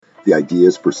The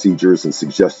ideas, procedures, and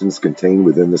suggestions contained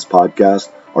within this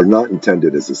podcast are not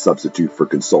intended as a substitute for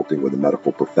consulting with a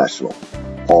medical professional.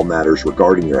 All matters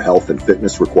regarding your health and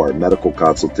fitness require medical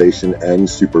consultation and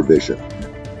supervision.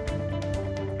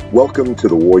 Welcome to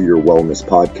the Warrior Wellness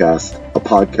Podcast, a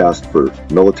podcast for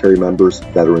military members,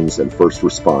 veterans, and first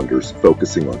responders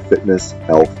focusing on fitness,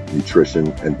 health, nutrition,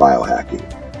 and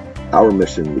biohacking. Our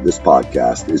mission with this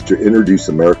podcast is to introduce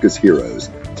America's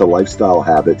heroes to lifestyle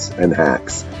habits and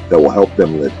hacks that will help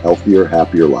them live healthier,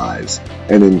 happier lives,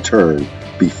 and in turn,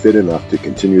 be fit enough to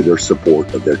continue their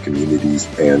support of their communities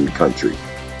and country.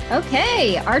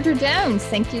 Okay, Audra Jones,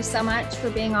 thank you so much for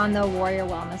being on the Warrior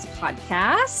Wellness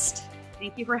Podcast.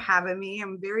 Thank you for having me.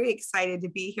 I'm very excited to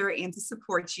be here and to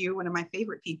support you, one of my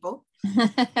favorite people.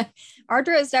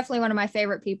 Audra is definitely one of my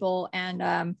favorite people,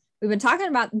 and we've been talking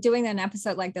about doing an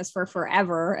episode like this for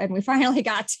forever, and we finally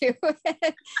got to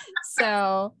it.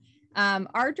 So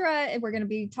Audra, we're going to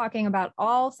be talking about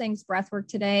all things breathwork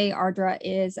today. Audra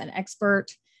is an expert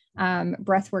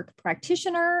breathwork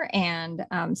practitioner, and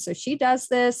so she does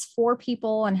this for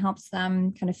people and helps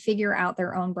them kind of figure out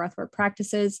their own breathwork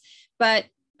practices. But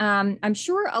I'm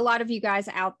sure a lot of you guys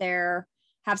out there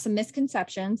have some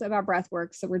misconceptions about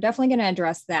breathwork, so we're definitely going to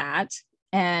address that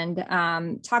and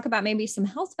talk about maybe some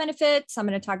health benefits. I'm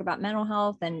going to talk about mental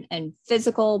health and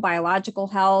physical, biological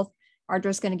health.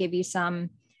 Audra's going to give you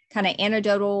some kind of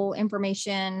anecdotal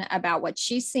information about what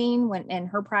she's seen when in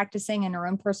her practicing in her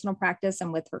own personal practice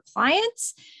and with her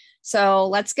clients. So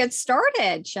let's get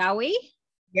started, shall we?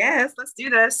 Yes, let's do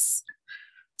this.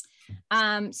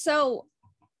 So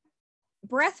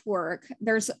breath work,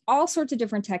 there's all sorts of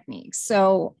different techniques.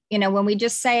 So, when we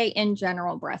just say in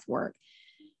general breath work,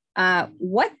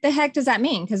 what the heck does that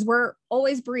mean? Because we're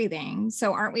always breathing.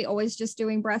 So aren't we always just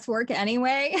doing breath work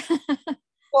anyway?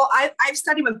 Well, I've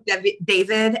studied with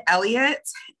David Elliott,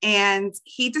 and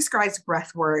he describes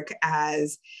breath work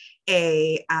as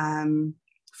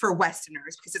for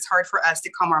Westerners, because it's hard for us to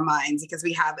calm our minds because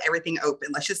we have everything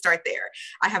open. Let's just start there.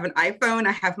 I have an iPhone,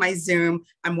 I have my Zoom,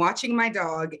 I'm watching my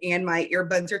dog, and my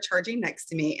earbuds are charging next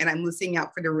to me, and I'm listening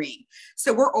out for the ring.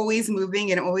 So we're always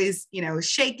moving and always,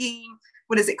 shaking.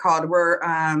 What is it called? We're,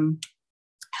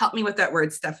 help me with that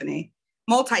word, Stephanie.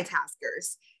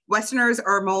 Multitaskers. Westerners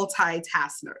are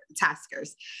multitaskers.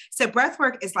 So breath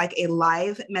work is like a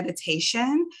live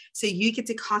meditation. So you get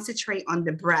to concentrate on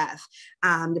the breath.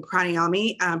 The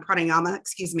pranayama,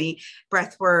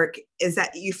 breath work is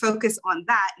that you focus on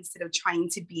that instead of trying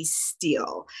to be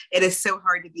still. It is so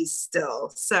hard to be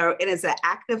still. So it is an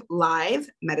active live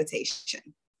meditation.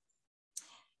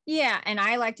 Yeah. And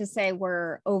I like to say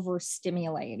we're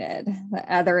overstimulated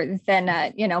other than,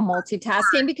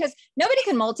 multitasking, because nobody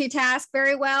can multitask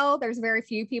very well. There's very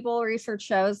few people. Research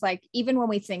shows like even when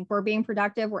we think we're being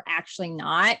productive, we're actually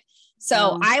not.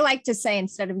 So I like to say,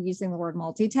 instead of using the word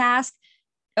multitask,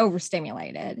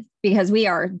 overstimulated, because we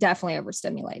are definitely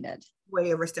overstimulated.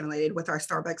 Way overstimulated with our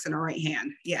Starbucks in our right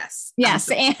hand. Yes. Yes.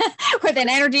 And with an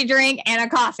energy drink and a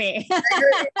coffee.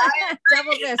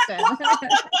 Double fisted.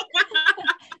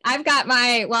 I've got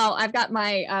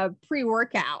my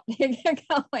pre-workout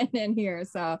going in here.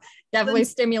 So definitely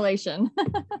stimulation.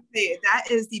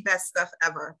 That is the best stuff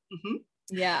ever. Mm-hmm.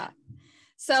 Yeah.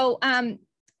 So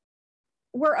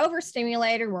we're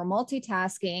overstimulated, we're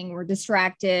multitasking, we're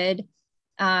distracted.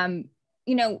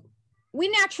 We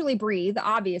naturally breathe,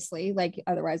 obviously, like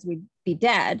otherwise we'd be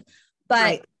dead. But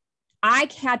right. I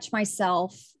catch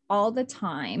myself all the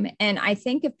time. And I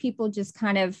think if people just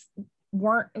kind of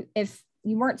if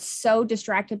you weren't so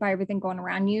distracted by everything going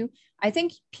around you, I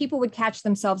think people would catch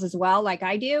themselves as well, like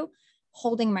I do,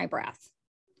 holding my breath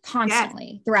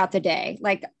constantly throughout the day.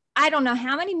 Like, I don't know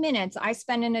how many minutes I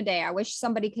spend in a day. I wish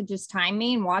somebody could just time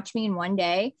me and watch me in one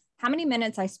day, how many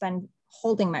minutes I spend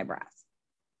holding my breath.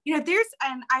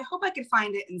 And I hope I could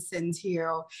find it and send to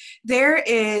you. There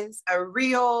is a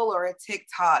reel or a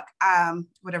TikTok,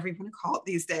 whatever you want to call it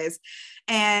these days.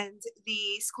 And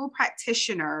the school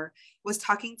practitioner was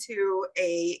talking to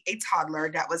a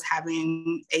toddler that was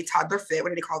having a toddler fit. What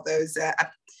do they call those?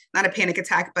 Not a panic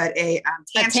attack, but a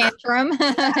tantrum.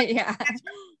 Yeah.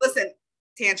 Listen,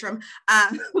 tantrum.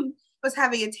 Was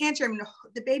having a tantrum. And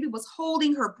the baby was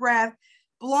holding her breath.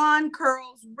 Blonde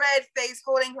curls, red face,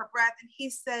 holding her breath. And he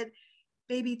said,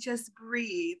 baby, just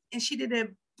breathe. And she did a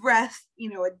breath,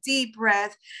 a deep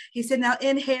breath. He said, now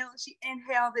inhale. She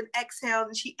inhaled and exhaled,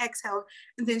 and she exhaled.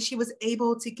 And then she was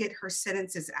able to get her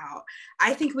sentences out.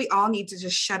 I think we all need to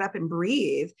just shut up and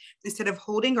breathe instead of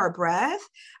holding our breath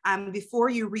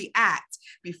before you react,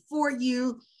 before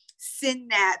you send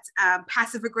that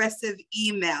passive aggressive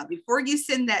email, before you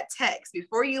send that text,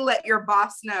 before you let your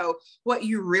boss know what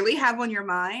you really have on your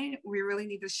mind, we really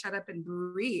need to shut up and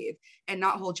breathe and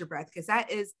not hold your breath, because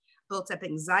that is built up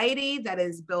anxiety, that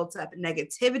is built up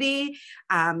negativity.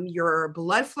 Your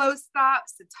blood flow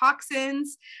stops, the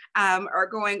toxins are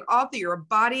going all through your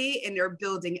body and they're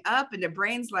building up, and the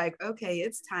brain's like, okay,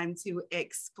 it's time to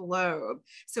explode.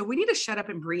 So we need to shut up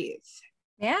and breathe.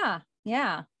 Yeah.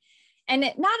 Yeah. And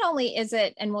it not only is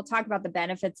it, and we'll talk about the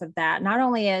benefits of that, not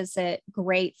only is it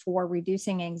great for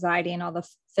reducing anxiety and all the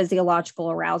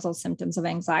physiological arousal symptoms of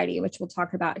anxiety, which we'll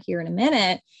talk about here in a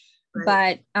minute,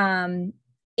 right, but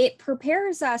it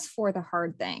prepares us for the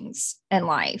hard things in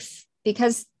life,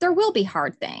 because there will be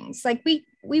hard things. Like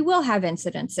we will have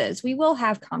incidences, we will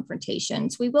have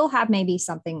confrontations, we will have maybe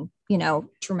something,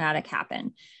 traumatic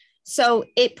happen. So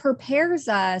it prepares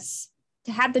us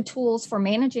to have the tools for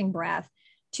managing breath,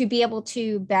 to be able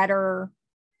to better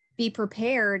be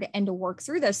prepared and to work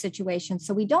through those situations,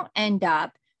 so we don't end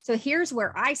up. So here's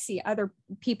where I see other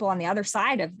people on the other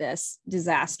side of this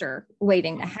disaster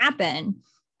waiting to happen.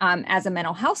 As a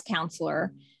mental health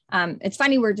counselor, it's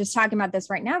funny, we're just talking about this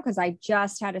right now, because I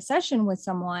just had a session with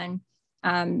someone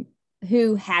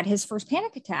who had his first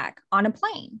panic attack on a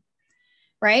plane,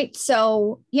 right?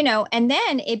 So, and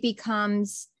then it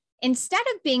becomes, instead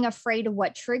of being afraid of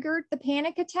what triggered the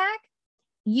panic attack,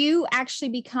 you actually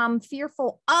become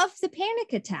fearful of the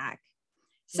panic attack.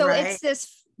 So right,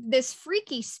 it's this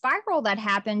freaky spiral that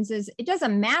happens. Is it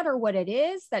doesn't matter what it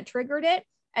is that triggered it.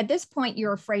 At this point,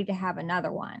 you're afraid to have another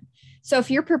one. So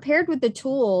if you're prepared with the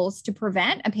tools to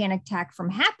prevent a panic attack from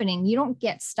happening, you don't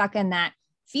get stuck in that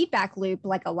feedback loop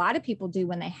like a lot of people do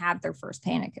when they have their first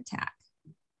panic attack.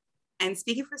 And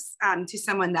speaking to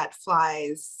someone that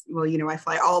flies, well, I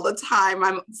fly all the time.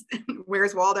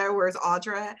 Where's Waldo? Where's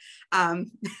Audra?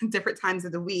 Different times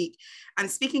of the week. I'm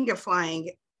speaking of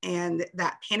flying, and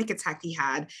that panic attack he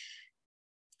had,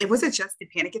 it wasn't just a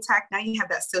panic attack. Now you have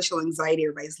that social anxiety.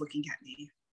 Everybody's looking at me.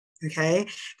 Okay.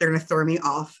 They're going to throw me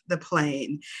off the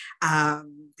plane.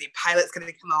 The pilot's going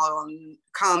to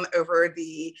come over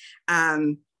the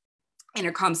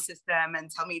intercom system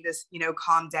and tell me this,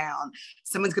 calm down.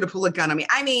 Someone's going to pull a gun on me.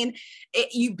 I mean,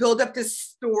 you build up this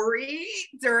story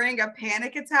during a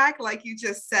panic attack, like you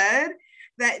just said,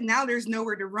 that now there's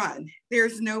nowhere to run.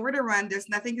 There's nowhere to run. There's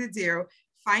nothing to do.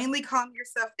 Finally calm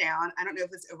yourself down. I don't know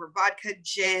if it's over vodka,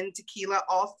 gin, tequila,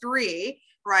 all three,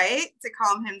 right? To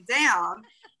calm him down.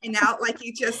 And now, like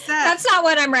you just said, that's not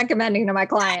what I'm recommending to my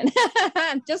client.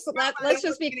 Let's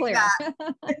just be clear.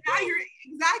 But now you're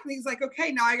exactly, he's like,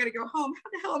 okay, now I got to go home.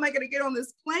 How the hell am I going to get on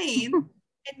this plane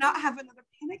and not have another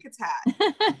panic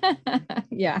attack?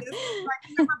 Yeah. This is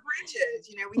like over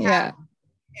bridges. We have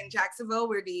in Jacksonville,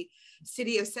 we're the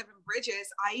city of 7 bridges.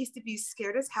 I used to be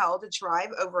scared as hell to drive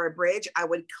over a bridge. I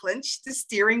would clench the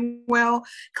steering wheel,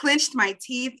 clench my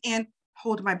teeth, and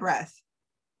hold my breath.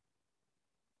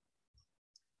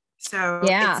 So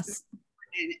it's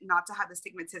not to have the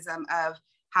stigmatism of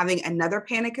having another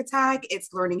panic attack.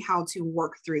 It's learning how to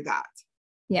work through that.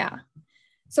 Yeah.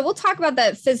 So we'll talk about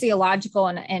the physiological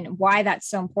and why that's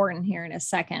so important here in a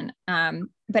second.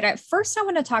 But at first, I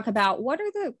want to talk about what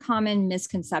are the common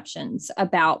misconceptions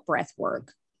about breath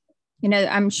work.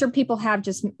 I'm sure people have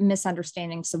just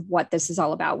misunderstandings of what this is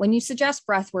all about. When you suggest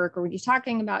breath work, or when you're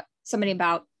talking about somebody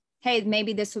about, hey,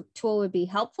 maybe this tool would be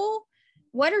helpful,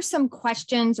 what are some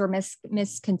questions or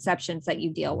misconceptions that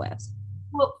you deal with?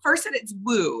 Well, first, it's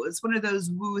woo. It's one of those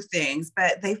woo things,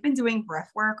 but they've been doing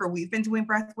breath work, or we've been doing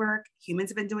breath work. Humans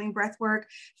have been doing breath work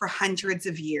for hundreds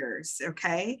of years.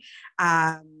 Okay.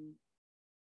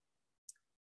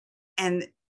 And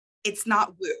it's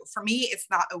not woo. For me, it's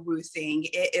not a woo thing.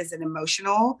 It is an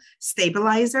emotional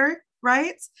stabilizer,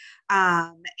 right?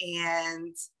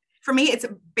 And for me, it's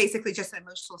basically just an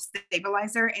emotional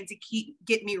stabilizer and to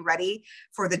get me ready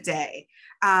for the day.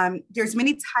 There's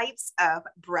many types of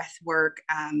breath work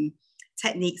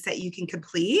techniques that you can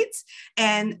complete,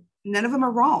 and none of them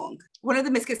are wrong. One of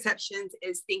the misconceptions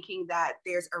is thinking that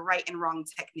there's a right and wrong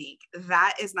technique.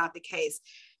 That is not the case.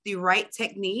 The right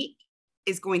technique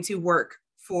is going to work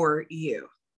for you.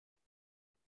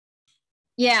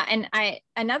 Yeah. And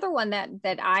another one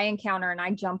that I encounter and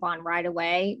I jump on right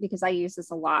away, because I use this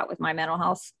a lot with my mental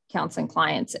health counseling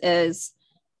clients, is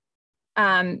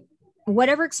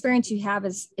whatever experience you have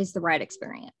is the right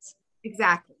experience.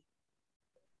 Exactly.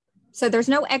 So there's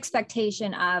no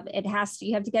expectation of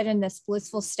you have to get in this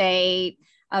blissful state.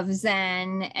 of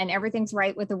Zen, and everything's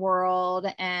right with the world,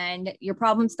 and your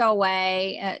problems go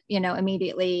away,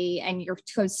 immediately, and you're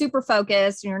super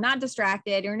focused, and you're not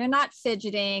distracted, and you're not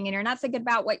fidgeting, and you're not thinking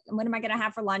about what am I going to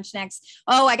have for lunch next?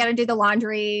 Oh, I got to do the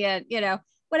laundry.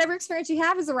 Whatever experience you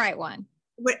have is the right one.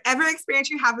 Whatever experience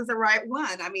you have is the right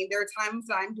one. I mean, there are times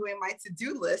that I'm doing my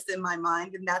to-do list in my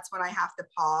mind, and that's when I have to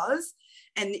pause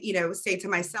and, say to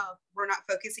myself, we're not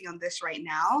focusing on this right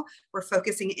now. We're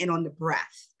focusing in on the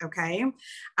breath. Okay.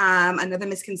 Another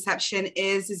misconception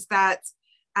is that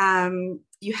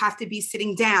you have to be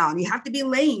sitting down. You have to be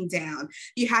laying down.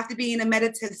 You have to be in a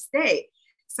meditative state.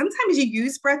 Sometimes you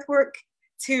use breath work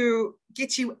to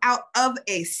get you out of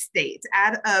a state,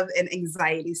 out of an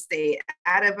anxiety state,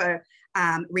 out of a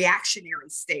reactionary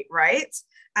state, right?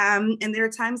 And there are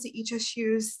times that you just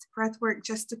use breath work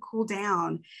just to cool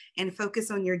down and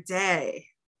focus on your day.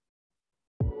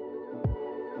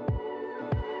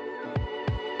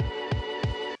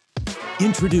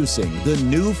 Introducing the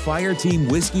new Fireteam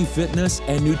Whiskey Fitness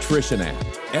and Nutrition app.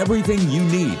 Everything you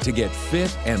need to get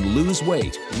fit and lose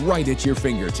weight right at your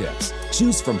fingertips.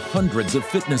 Choose from hundreds of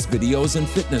fitness videos and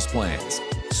fitness plans.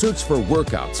 Search for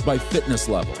workouts by fitness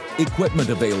level, equipment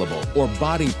available, or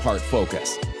body part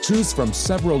focus. Choose from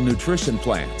several nutrition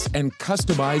plans and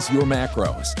customize your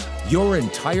macros. Your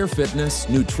entire fitness,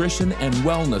 nutrition, and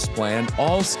wellness plan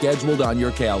all scheduled on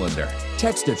your calendar.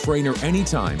 Text a trainer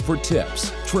anytime for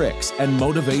tips, tricks, and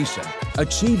motivation.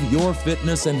 Achieve your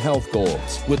fitness and health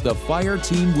goals with the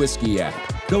Fireteam Whiskey app.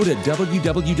 Go to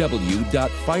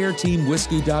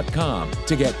www.fireteamwhiskey.com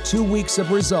to get 2 weeks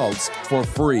of results for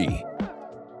free.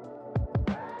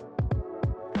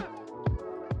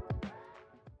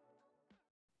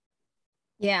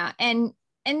 Yeah. And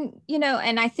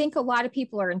I think a lot of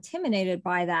people are intimidated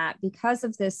by that because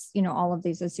of this, all of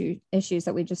these issues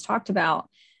that we just talked about.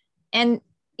 And,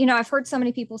 I've heard so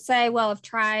many people say, well, I've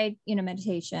tried,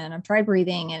 meditation, I've tried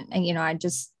breathing, and I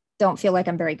just don't feel like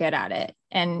I'm very good at it.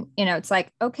 And, it's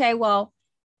like, okay, well,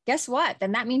 guess what?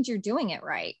 Then that means you're doing it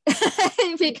right.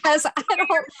 Because I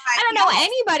don't know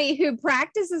anybody who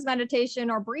practices meditation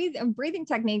or breathing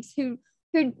techniques who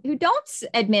don't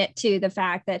admit to the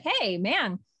fact that, hey,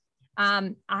 man,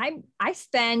 I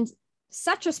spend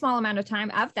such a small amount of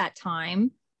time of that time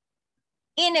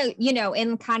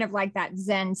in kind of like that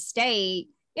Zen state.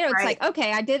 It's right. Like,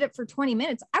 okay, I did it for 20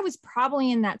 minutes. I was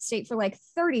probably in that state for like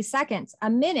 30 seconds, a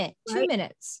minute, right. 2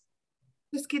 minutes.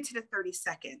 Just get to the 30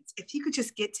 seconds. If you could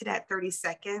just get to that 30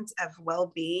 seconds of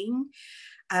well-being,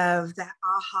 of that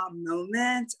aha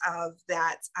moment, of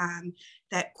that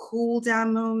cool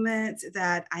down moment,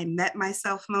 that I met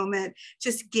myself moment,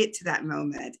 just get to that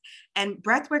moment. And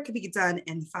breath work can be done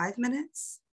in 5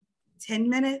 minutes, 10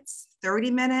 minutes,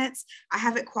 30 minutes. I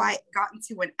haven't quite gotten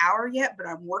to an hour yet, but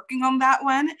I'm working on that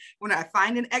one when I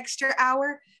find an extra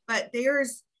hour. But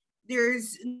there's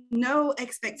no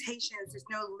expectations, there's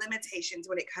no limitations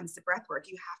when it comes to breath work.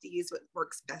 You have to use what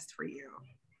works best for you.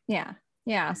 Yeah.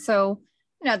 Yeah. So,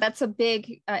 that's a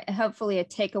big, hopefully a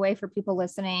takeaway for people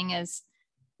listening is,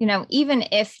 even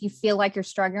if you feel like you're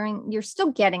struggling, you're still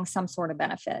getting some sort of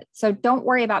benefit. So don't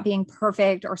worry about being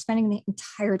perfect or spending the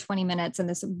entire 20 minutes in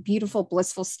this beautiful,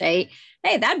 blissful state.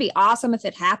 Hey, that'd be awesome if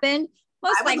it happened.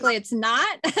 Most likely it's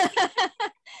not.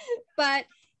 But,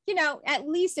 at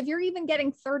least if you're even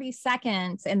getting 30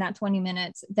 seconds in that 20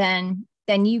 minutes, then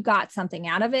you got something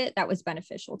out of it that was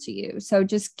beneficial to you. So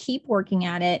just keep working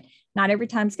at it. Not every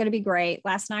time it's going to be great.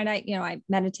 Last night, I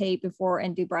meditate before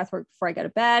and do breath work before I go to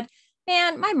bed.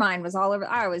 Man, my mind was all over.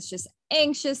 I was just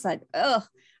anxious. I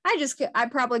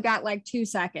probably got like 2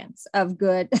 seconds of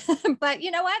good, but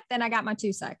you know what? Then I got my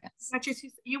 2 seconds.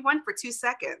 You won for 2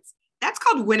 seconds. That's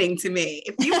called winning to me.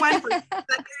 If you won for 2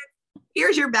 seconds,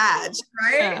 here's your badge,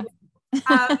 right?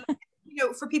 Yeah.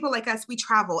 For people like us, we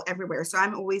travel everywhere. So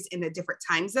I'm always in a different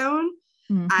time zone.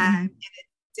 Mm-hmm. I'm in a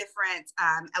different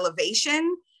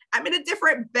elevation. I'm in a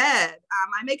different bed.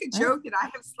 I make a joke that I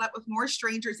have slept with more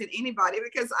strangers than anybody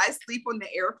because I sleep on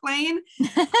the airplane.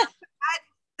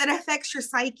 that affects your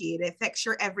psyche. It affects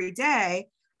your everyday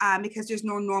because there's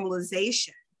no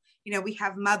normalization. We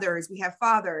have mothers, we have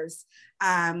fathers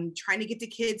trying to get the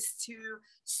kids to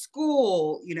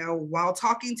school, while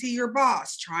talking to your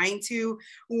boss, trying to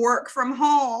work from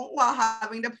home while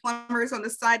having the plumbers on the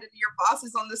side and your boss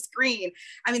is on the screen.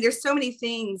 I mean, there's so many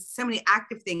things, so many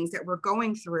active things that we're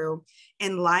going through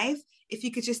in life. If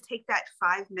you could just take that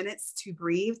 5 minutes to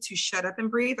breathe, to shut up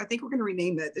and breathe. I think we're going to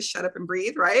rename it the shut up and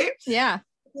breathe, right? Yeah.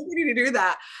 We need to do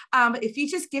that. If you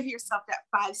just give yourself that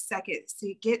 5 seconds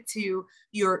to get to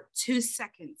your 2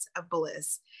 seconds of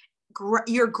bliss,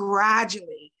 you're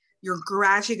gradually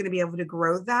going to be able to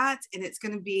grow that. And it's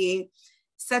going to be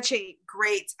such a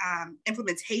great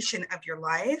implementation of your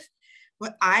life.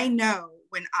 What I know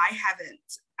when I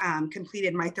haven't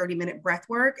completed my 30-minute breath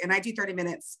work, and I do 30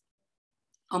 minutes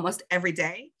almost every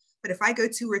day, but if I go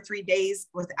 2 or 3 days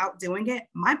without doing it,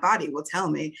 my body will tell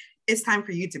me it's time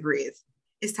for you to breathe.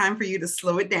 It's time for you to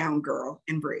slow it down, girl,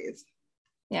 and breathe.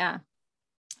 Yeah.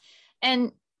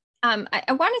 And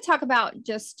I want to talk about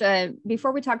just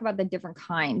before we talk about the different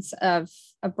kinds of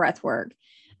breath work,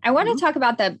 I want to talk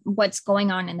about what's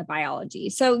going on in the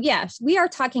biology. So yes, we are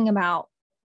talking about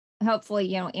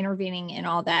hopefully, intervening in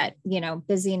all that,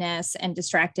 busyness and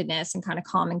distractedness and kind of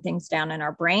calming things down in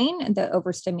our brain and the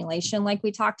overstimulation, like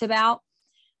we talked about.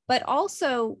 But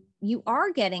also you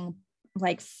are getting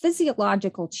like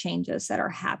physiological changes that are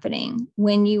happening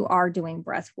when you are doing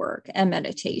breath work and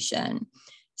meditation.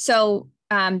 So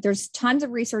there's tons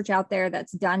of research out there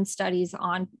that's done studies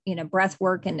on, breath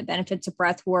work and the benefits of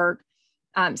breath work.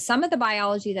 Some of the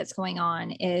biology that's going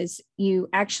on is you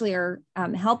actually are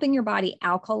helping your body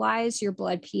alkalize your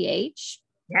blood pH.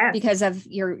 Yes. Because of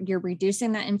you're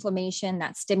reducing that inflammation,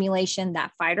 that stimulation,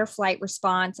 that fight or flight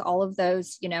response, all of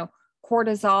those,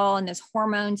 cortisol and those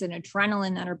hormones and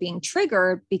adrenaline that are being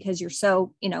triggered because you're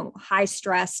so, high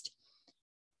stressed,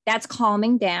 that's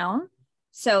calming down.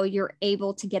 So you're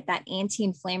able to get that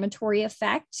anti-inflammatory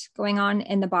effect going on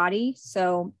in the body.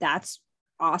 So that's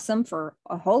awesome for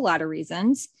a whole lot of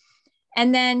reasons.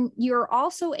 And then you're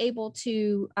also able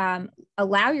to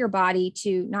allow your body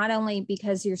to, not only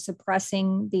because you're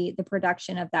suppressing the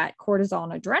production of that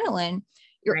cortisol and adrenaline,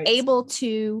 you're Right. able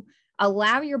to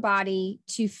allow your body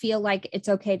to feel like it's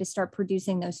okay to start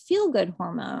producing those feel-good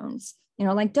hormones,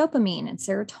 like dopamine and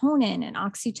serotonin and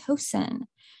oxytocin.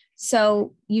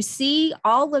 So you see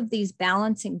all of these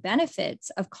balancing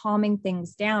benefits of calming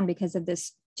things down because of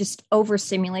this just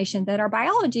overstimulation that our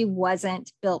biology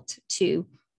wasn't built to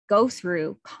go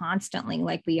through constantly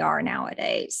like we are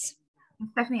nowadays.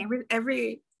 Stephanie,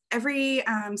 every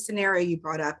scenario you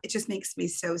brought up, it just makes me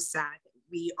so sad that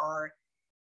we are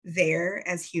there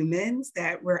as humans,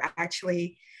 that we're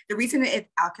actually, the reason it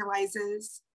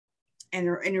alkalizes and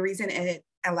the reason it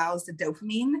allows the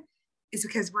dopamine is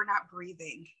because we're not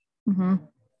breathing. Mm-hmm.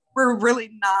 We're really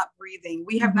not breathing.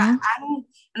 We have Mm-hmm.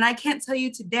 not, I can't tell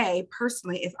you today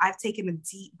personally if I've taken a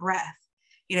deep breath,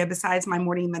 besides my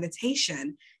morning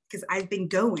meditation, because I've been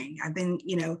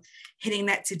hitting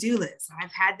that to-do list.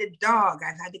 I've had the dog,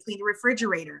 I've had to clean the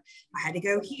refrigerator. I had to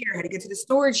go here, I had to go to the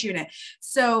storage unit.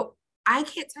 So I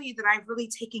can't tell you that I've really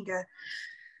taken a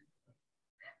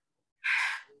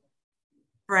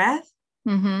breath.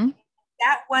 Mm-hmm.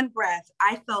 That one breath,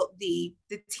 I felt the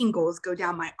tingles go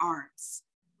down my arms,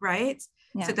 right?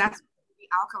 Yeah. So that's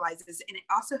what alkalizes, and it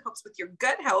also helps with your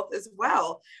gut health as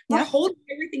well. We're Yep. holding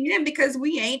everything in because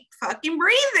we ain't fucking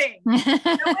breathing. No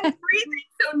one's breathing,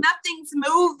 so nothing's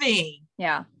moving.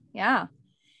 Yeah. Yeah.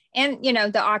 And,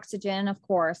 the oxygen, of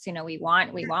course, we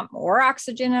want more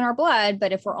oxygen in our blood,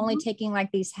 but if we're only taking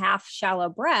like these half shallow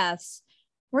breaths,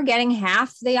 we're getting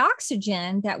half the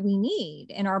oxygen that we need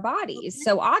in our bodies.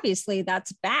 So obviously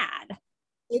that's bad.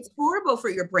 It's horrible for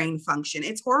your brain function.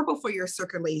 It's horrible for your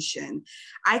circulation.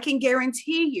 I can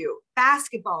guarantee you,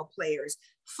 basketball players,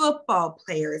 football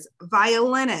players,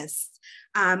 violinists,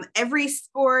 every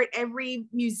sport, every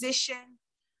musician,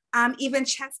 even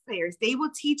chess players, they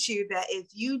will teach you that if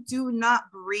you do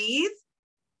not breathe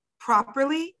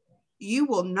properly, you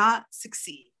will not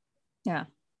succeed. Yeah.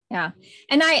 Yeah.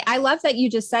 And I love that you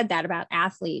just said that about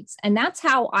athletes. And that's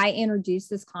how I introduce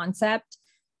this concept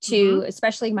to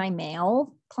especially my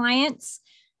male clients,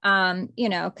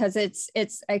 because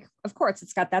it's like, of course,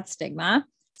 it's got that stigma.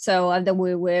 So of the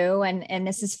woo woo and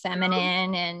this is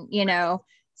feminine and,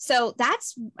 so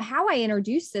that's how I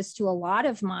introduce this to a lot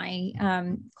of my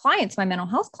clients, my mental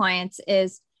health clients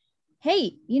is,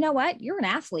 hey, you know what? You're an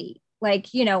athlete.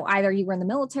 Like, either you were in the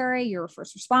military, you're a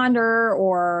first responder,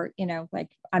 or, like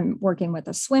I'm working with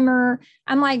a swimmer.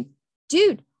 I'm like,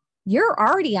 dude, you're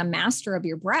already a master of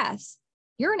your breath.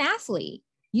 You're an athlete.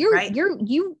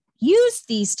 You use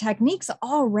these techniques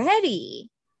already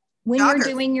when you're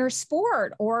doing your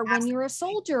sport or when you're a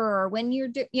soldier or when you're,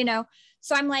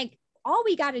 so I'm like, all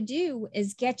we got to do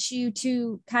is get you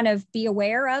to kind of be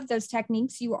aware of those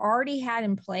techniques you already had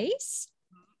in place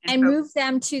and move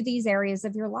them to these areas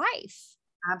of your life.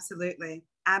 Absolutely.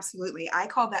 Absolutely. I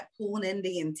call that pulling in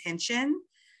the intention,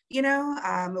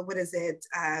 what is it?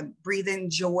 Breathe in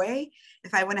joy.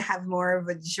 If I want to have more of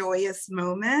a joyous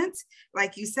moment,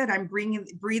 like you said, I'm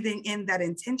breathing in that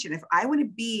intention. If I want to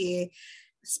be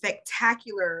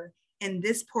spectacular in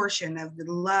this portion of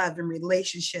the love and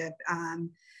relationship,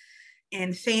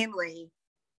 and family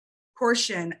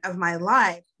portion of my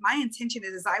life, my intention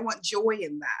is I want joy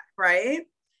in that, right?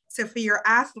 So for your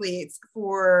athletes,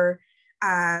 for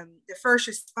the first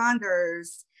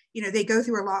responders, you know, they go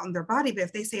through a lot on their body, but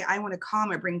if they say, I want to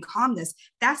calm or bring calmness,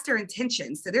 that's their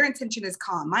intention. So their intention is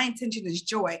calm. My intention is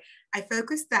joy. I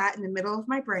focus that in the middle of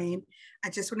my brain. I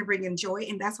just want to bring in joy.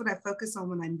 And that's what I focus on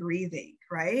when I'm breathing,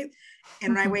 right?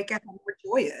 And when I wake up, I'm more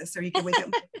joyous, or you can wake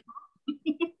up.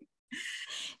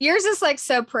 Yours is like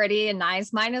so pretty and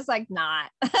nice. Mine is like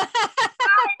not. I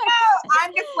know.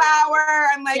 I'm the flower.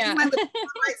 I'm like, my little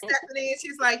like Stephanie.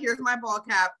 She's like, here's my ball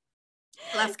cap.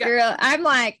 Let's go. Girl, I'm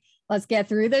like, let's get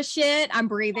through this shit. I'm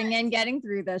breathing in, getting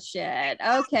through this shit.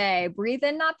 Okay. Breathe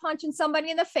in, not punching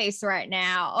somebody in the face right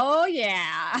now. Oh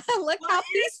yeah. Look how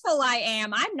peaceful I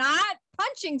am. I'm not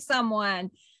punching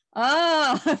someone.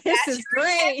 Oh, this is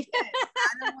great.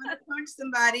 I don't want to punch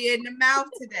somebody in the mouth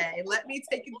today. Let me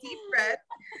take a deep breath.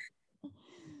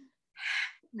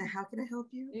 Now, how can I help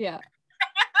you? Yeah.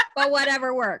 But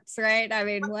whatever works, right? I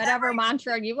mean, whatever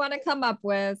mantra you want to come up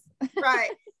with.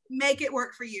 Right. Make it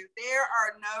work for you. There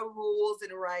are no rules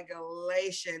and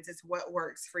regulations. It's what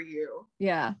works for you.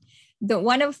 Yeah.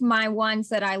 One of my ones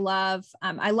that I love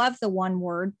the one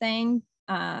word thing.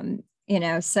 You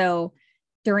know, so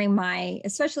during my,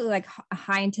 especially like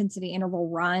high intensity interval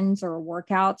runs or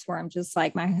workouts where I'm just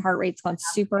like, my heart rate's gone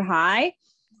super high.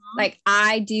 Like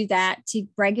I do that to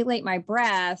regulate my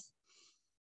breath.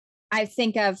 I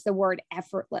think of the word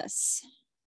effortless.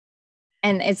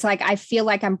 And it's like, I feel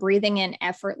like I'm breathing in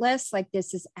effortless. Like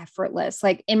this is effortless.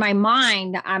 Like in my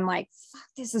mind, I'm like, fuck,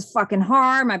 this is fucking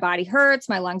hard. My body hurts.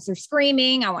 My lungs are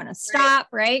screaming. I want to stop.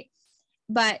 Right.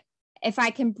 But if I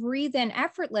can breathe in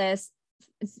effortless,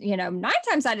 you know, 9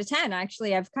 times out of 10,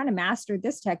 actually, I've kind of mastered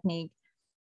this technique.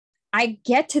 I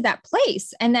get to that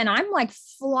place and then I'm like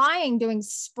flying, doing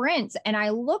sprints, and I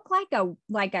look like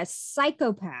a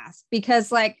psychopath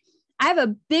because like I have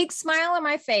a big smile on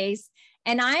my face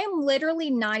and I am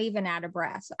literally not even out of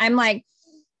breath. I'm like,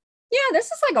 yeah, this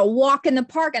is like a walk in the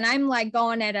park. And I'm like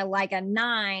going at like a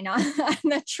 9 on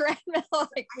the treadmill,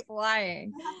 like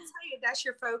flying. I'll tell you, that's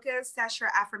your focus. That's your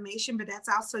affirmation, but that's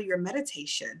also your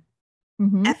meditation.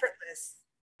 Mm-hmm.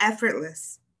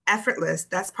 Effortless.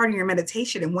 That's part of your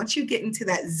meditation. And once you get into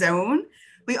that zone,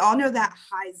 we all know that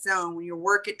high zone when you're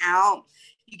working out,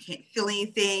 you can't feel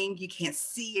anything, you can't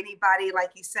see anybody.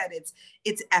 Like you said,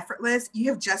 it's effortless. You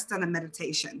have just done a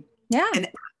meditation. Yeah. An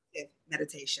active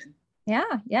meditation.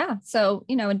 Yeah. So,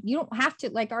 you know, you don't have to,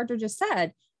 like Ardra just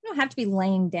said, you don't have to be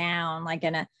laying down like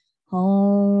in a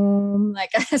home,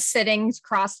 like sitting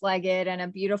cross-legged in a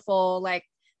beautiful, like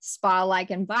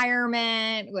spa-like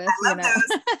environment with, you know,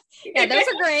 those. Yeah, those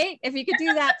are great. If you could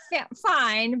do that,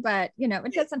 fine. But, you know,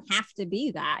 it doesn't have to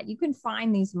be that. You can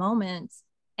find these moments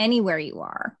anywhere you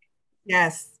are.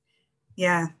 Yes.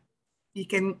 Yeah. You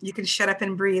can shut up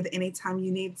and breathe anytime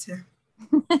you need to.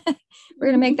 We're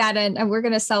going to make that and we're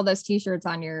going to sell those t-shirts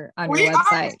on your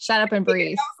website. Shut up and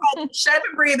breathe. Shut up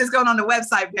and breathe is going on the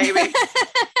website, baby.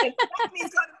 Stephanie's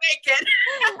going to make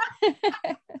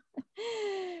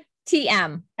it.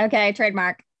 TM. Okay.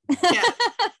 Trademark. Yeah.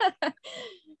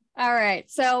 All right.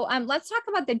 So let's talk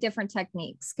about the different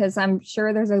techniques because I'm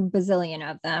sure there's a bazillion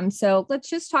of them. So let's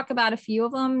just talk about a few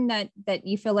of them that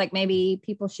you feel like maybe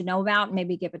people should know about and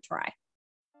maybe give a try.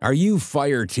 Are you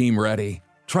fire team ready?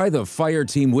 Try the Fire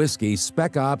Team Whiskey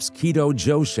Spec Ops Keto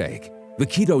Joe Shake. The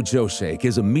Keto Joe Shake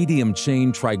is a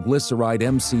medium-chain triglyceride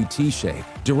MCT shake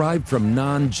derived from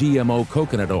non-GMO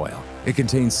coconut oil. It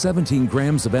contains 17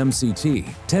 grams of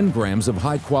MCT, 10 grams of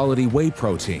high-quality whey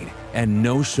protein, and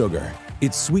no sugar.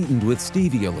 It's sweetened with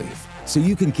stevia leaf, so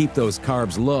you can keep those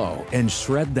carbs low and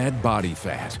shred that body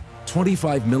fat.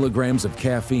 25 milligrams of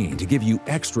caffeine to give you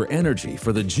extra energy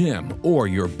for the gym or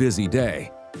your busy day.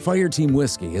 Fire Team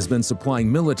Whiskey has been supplying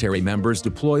military members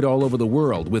deployed all over the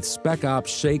world with Spec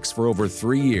Ops shakes for over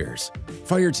 3 years.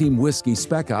 Fire Team Whiskey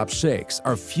Spec Ops shakes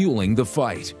are fueling the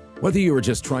fight. Whether you are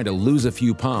just trying to lose a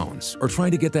few pounds or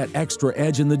trying to get that extra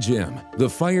edge in the gym, the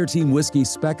Fire Team Whiskey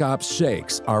Spec Ops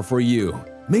shakes are for you.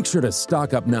 Make sure to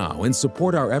stock up now and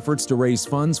support our efforts to raise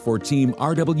funds for Team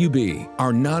RWB,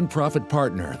 our nonprofit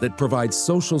partner that provides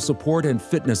social support and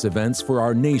fitness events for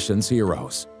our nation's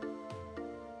heroes.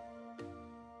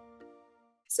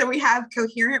 So we have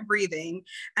coherent breathing,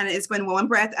 and it's when one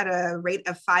breath at a rate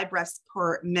of 5 breaths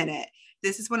per minute.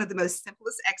 This is one of the most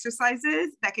simplest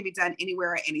exercises that can be done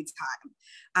anywhere at any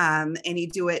time. And you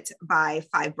do it by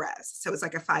 5 breaths. So it's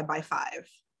like a 5 by 5.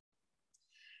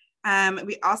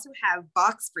 We also have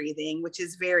box breathing, which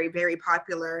is very, very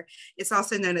popular. It's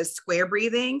also known as square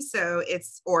breathing. So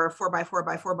or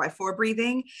 4x4x4x4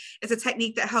 breathing. It's a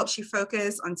technique that helps you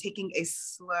focus on taking a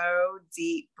slow,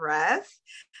 deep breath.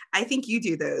 I think you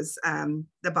do those,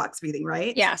 the box breathing,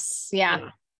 right? Yes. Yeah.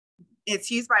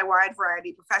 It's used by a wide variety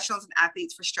of professionals and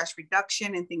athletes for stress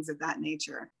reduction and things of that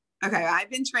nature. Okay, I've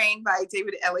been trained by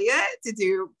David Elliott to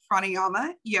do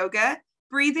pranayama, yoga,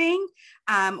 breathing.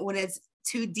 When it's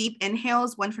 2 deep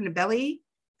inhales, one from the belly,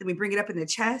 then we bring it up in the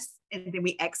chest, and then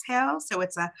we exhale. So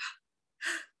it's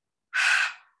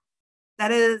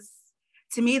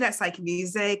to me, that's like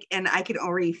music, and I can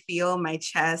already feel my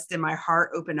chest and my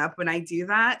heart open up when I do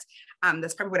that.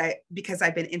 That's probably because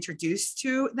I've been introduced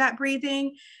to that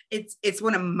breathing. It's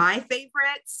one of my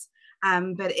favorites,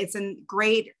 but it's a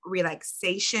great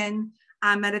relaxation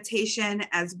meditation,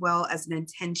 as well as an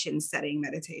intention setting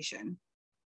meditation.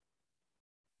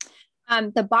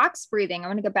 The box breathing, I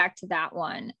want to go back to that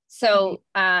one. So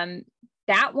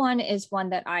that one is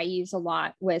one that I use a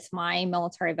lot with my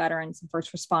military veterans and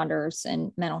first responders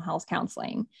and mental health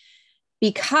counseling,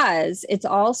 because it's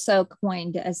also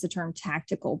coined as the term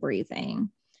tactical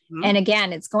breathing. Mm-hmm. And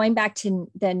again, it's going back to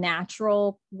the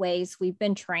natural ways we've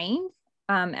been trained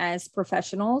as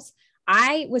professionals.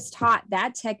 I was taught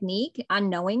that technique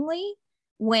unknowingly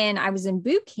when I was in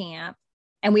boot camp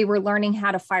and we were learning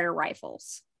how to fire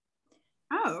rifles.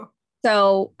 Oh,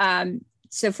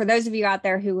 so for those of you out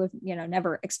there who have,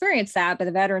 never experienced that, but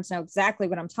the veterans know exactly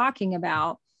what I'm talking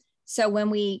about. So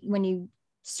when you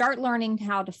start learning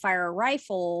how to fire a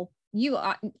rifle,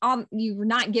 you're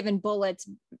not given bullets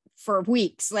for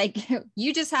weeks. Like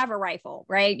you just have a rifle,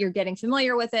 right? You're getting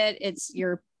familiar with it.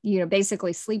 You're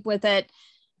basically sleep with it.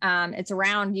 It's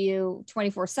around you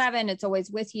 24/7. It's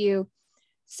always with you.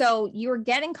 So you're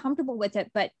getting comfortable with it,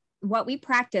 but what we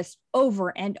practiced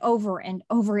over and over and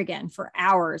over again for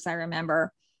hours. I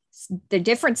remember the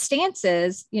different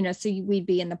stances, so we'd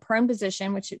be in the prone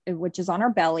position, which is on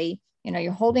our belly.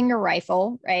 You're holding your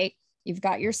rifle, right? You've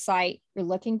got your sight, you're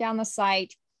looking down the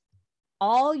sight.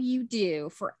 All you do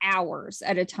for hours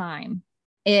at a time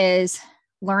is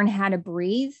learn how to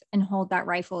breathe and hold that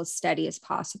rifle as steady as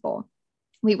possible.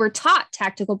 We were taught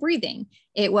tactical breathing.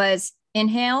 It was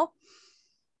inhale,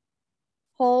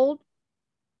 hold,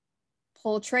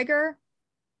 pull trigger,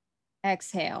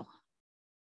 exhale.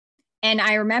 And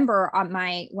I remember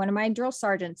one of my drill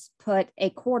sergeants put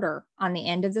a quarter on the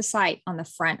end of the sight on the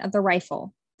front of the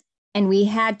rifle. And we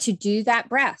had to do that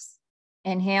breath.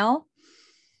 Inhale,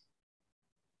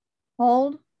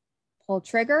 hold, pull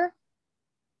trigger,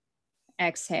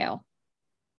 exhale.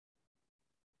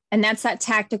 And that's that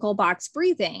tactical box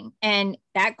breathing. And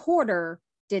that quarter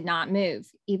did not move.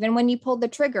 Even when you pulled the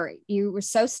trigger, you were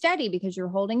so steady because you're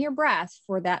holding your breath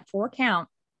for that 4 count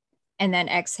and then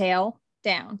exhale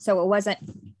down. So it wasn't,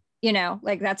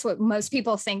 that's what most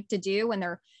people think to do when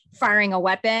they're firing a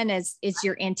weapon is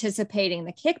you're anticipating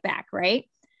the kickback, right?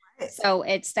 So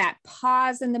it's that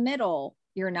pause in the middle.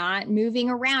 You're not moving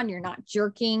around. You're not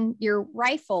jerking your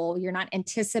rifle. You're not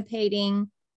anticipating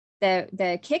the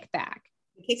kickback.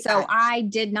 So I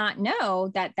did not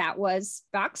know that was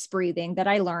box breathing that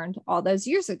I learned all those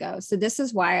years ago. So this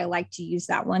is why I like to use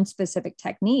that one specific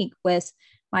technique with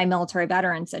my military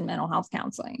veterans and mental health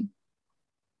counseling.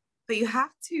 But you have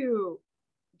to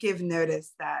give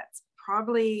notice that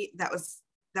that was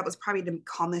probably the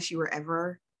calmest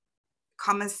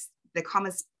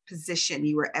position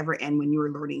you were ever in when you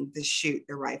were learning to shoot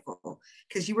the rifle,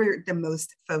 because you were the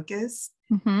most focused.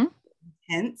 Mm-hmm.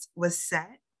 Intent was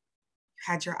set.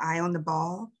 Had your eye on the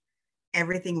ball,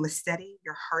 everything was steady,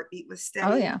 your heartbeat was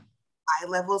steady. Oh yeah. Eye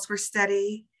levels were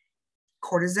steady,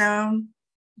 cortisone,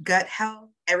 gut health,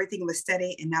 everything was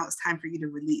steady. And now it's time for you to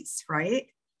release, right?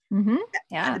 Mm-hmm.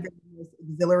 Yeah. The most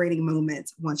exhilarating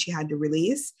moment once you had to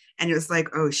release. And it was like,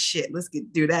 oh shit, let's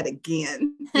do that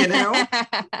again,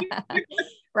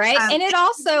 Right. And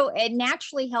it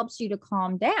naturally helps you to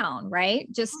calm down, right?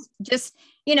 Just,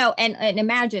 and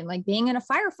imagine like being in a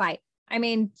firefight. I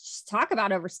mean, just talk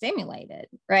about overstimulated,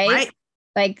 right?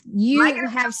 Like you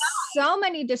have so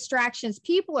many distractions.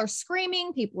 People are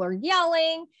screaming, people are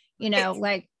yelling,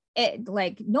 like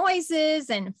noises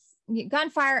and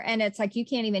gunfire. And it's like, you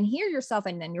can't even hear yourself.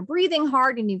 And then you're breathing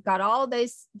hard and you've got all the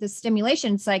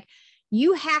stimulation. It's like,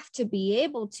 you have to be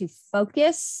able to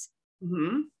focus,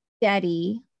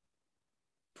 steady,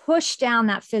 push down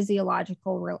that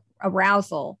physiological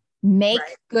arousal, make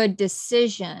good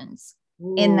decisions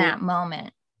in that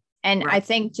moment. And I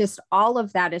think just all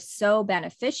of that is so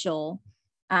beneficial.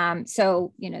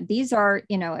 So, these are,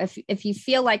 if you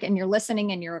feel like, and you're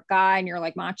listening and you're a guy and you're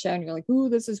like macho and you're like, ooh,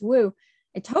 this is woo.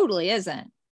 It totally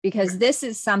isn't. because this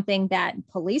is something that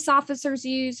police officers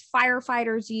use,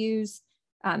 firefighters use,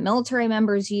 military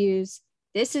members use.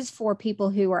 This is for people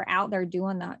who are out there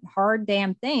doing the hard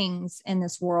damn things in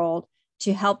this world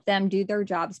to help them do their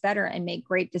jobs better and make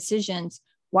great decisions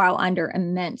while under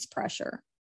immense pressure.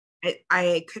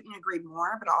 I couldn't agree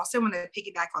more, but I also want to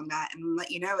piggyback on that and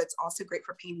let you know it's also great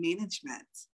for pain management.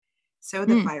 So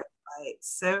the firefight,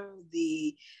 so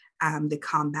the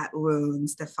combat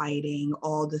wounds, the fighting,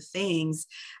 all the things.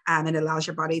 It allows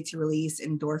your body to release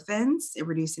endorphins,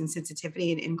 reducing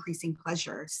sensitivity and increasing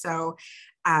pleasure. So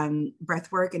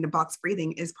breath work and the box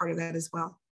breathing is part of that as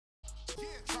well.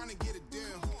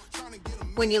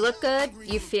 When you look good,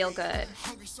 you feel good.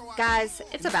 Guys,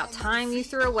 it's about time you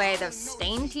threw away those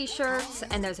stained t-shirts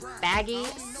and those baggy,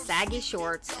 saggy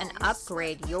shorts and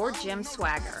upgrade your gym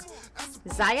swagger.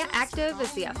 Zaya Active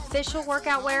is the official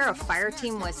workout wear of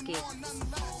Fireteam Whiskey.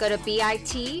 Go to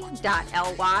bit.ly/Zaya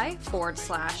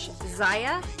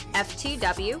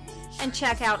FTW and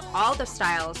check out all the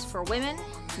styles for women,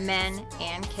 men,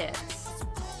 and kids.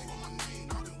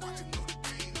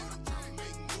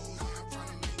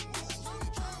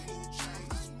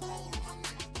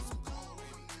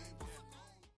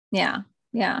 Yeah.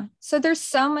 So there's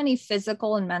so many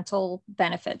physical and mental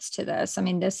benefits to this. I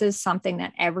mean, this is something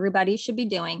that everybody should be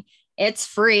doing. It's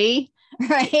free,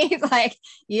 right? Like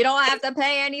you don't have to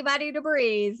pay anybody to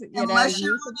breathe. Unless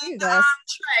you're on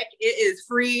track, it is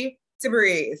free to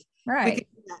breathe. Right.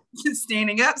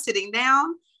 Standing up, sitting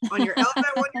down, on your elbow,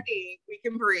 on your knee, we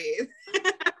can breathe.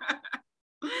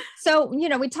 So,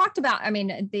 we talked about, I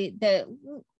mean,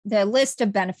 the list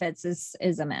of benefits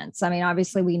is immense. I mean,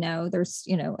 obviously we know there's,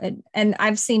 and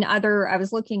I've seen I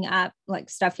was looking up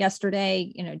like stuff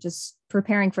yesterday, just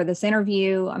preparing for this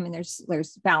interview. I mean, there's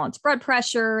balanced blood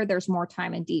pressure, there's more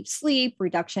time in deep sleep,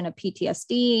 reduction of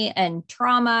PTSD and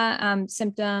trauma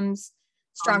symptoms,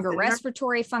 stronger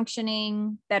respiratory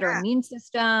functioning, better immune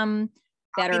system,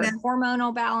 better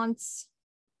hormonal balance.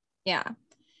 Yeah.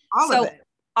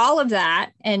 All of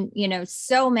that. And,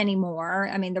 so many more.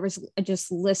 I mean, there was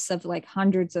just lists of like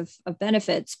hundreds of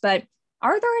benefits, but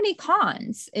are there any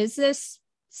cons? Is this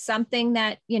something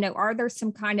that, are there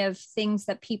some kind of things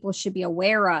that people should be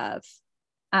aware of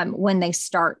when they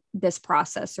start this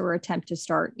process or attempt to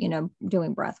start,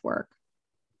 doing breath work?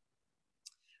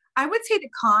 I would say the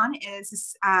con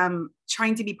is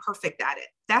trying to be perfect at it.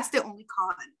 That's the only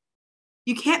con.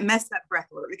 You can't mess up breath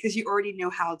work because you already know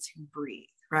how to breathe.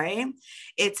 Right?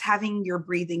 It's having your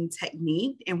breathing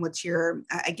technique and what your,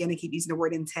 again, I keep using the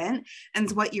word intent, and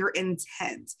what your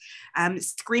intent.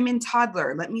 Screaming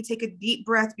toddler, let me take a deep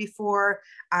breath before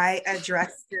I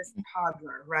address this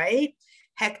toddler, right?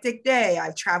 Hectic day,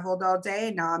 I've traveled all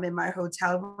day, now I'm in my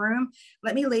hotel room.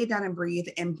 Let me lay down and breathe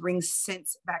and bring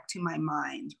sense back to my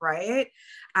mind, right?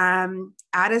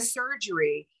 At a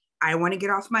surgery, I want to get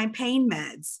off my pain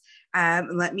meds.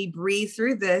 Let me breathe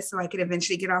through this so I can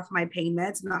eventually get off my pain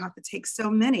meds and not have to take so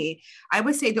many. I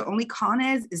would say the only con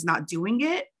is not doing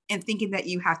it and thinking that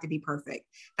you have to be perfect.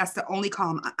 That's the only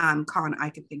con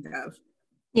I could think of.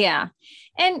 Yeah.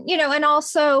 And, and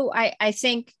also I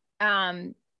think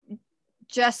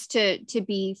just to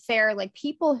be fair, like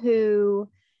people who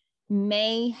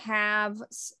may have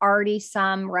already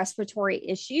some respiratory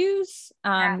issues.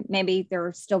 Maybe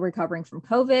they're still recovering from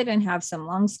COVID and have some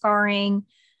lung scarring,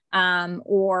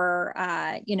 or,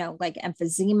 like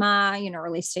emphysema,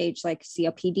 early stage, like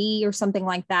COPD or something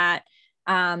like that.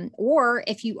 Or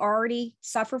if you already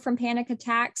suffer from panic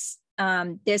attacks,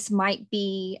 this might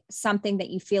be something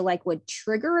that you feel like would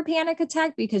trigger a panic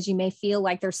attack because you may feel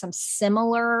like there's some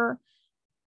similar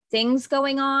things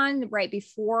going on right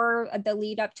before the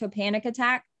lead up to a panic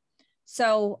attack.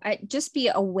 So just be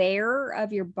aware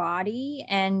of your body,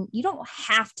 and you don't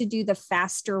have to do the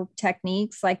faster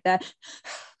techniques like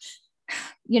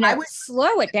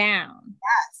slow it down.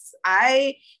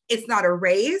 Yes. It's not a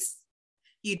race.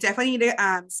 You definitely need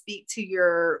to speak to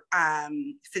your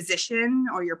physician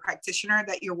or your practitioner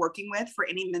that you're working with for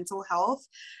any mental health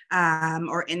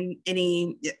or in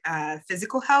any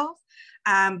physical health.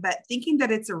 But thinking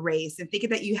that it's a race and thinking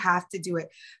that you have to do it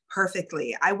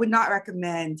perfectly, I would not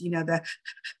recommend, the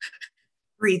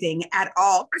breathing at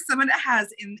all for someone that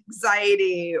has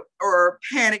anxiety or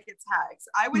panic attacks.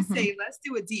 I would say, let's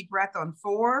do a deep breath on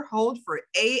 4, hold for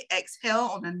 8, exhale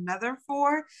on another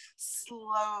 4,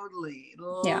 slowly,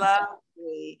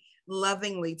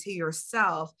 lovingly to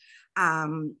yourself,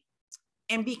 and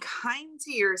be kind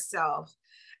to yourself.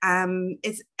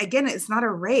 It's not a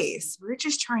race. We're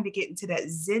just trying to get into that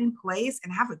Zen place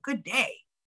and have a good day.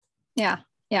 Yeah.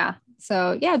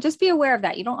 So just be aware of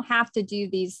that. You don't have to do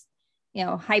these,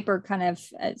 hyper kind of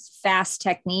fast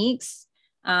techniques.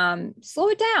 slow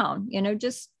it down,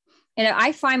 just,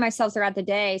 I find myself throughout the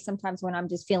day, sometimes when I'm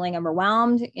just feeling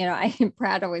overwhelmed,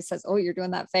 Brad always says, oh, you're doing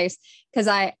that face. Cause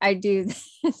I do this.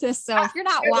 So if you're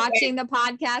not watching the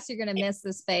podcast, you're going to miss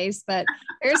this face, but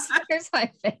here's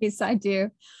my face. I do.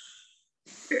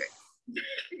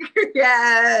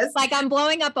 Yes. Like I'm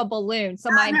blowing up a balloon.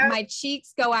 So my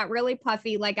cheeks go out really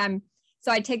puffy.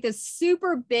 So I take this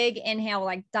super big inhale,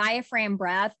 like diaphragm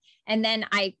breath. And then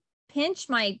I pinch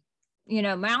my,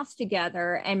 mouth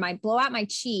together and blow out my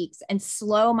cheeks and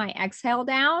slow my exhale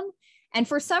down. And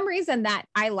for some reason that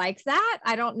I like that.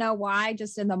 I don't know why,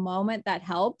 just in the moment that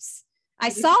helps. I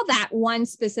saw that one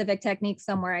specific technique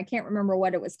somewhere. I can't remember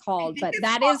what it was called, but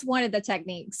that is one of the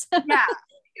techniques. Yeah.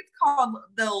 It's called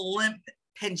the lymph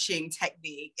pinching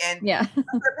technique. And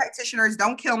other practitioners,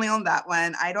 don't kill me on that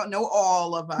one. I don't know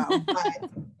all of them,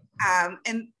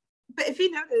 but if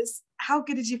you notice, how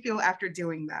good did you feel after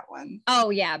doing that one? Oh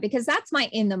yeah. Because that's my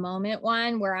in the moment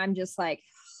one where I'm just like,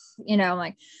 I'm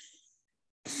like,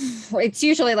 it's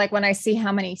usually like when I see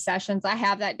how many sessions I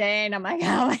have that day and I'm like,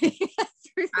 how many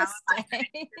through this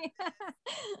day?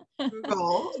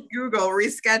 Google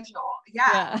reschedule.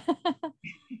 Yeah.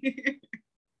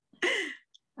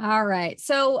 All right.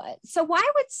 So why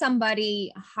would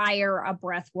somebody hire a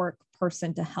breathwork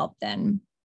person to help them?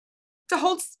 To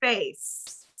hold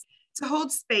space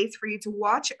for you, to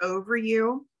watch over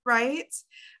you, right?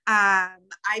 I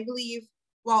believe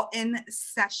while in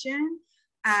session,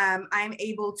 I'm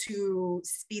able to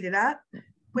speed it up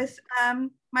with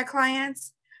my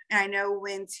clients. And I know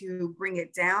when to bring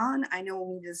it down. I know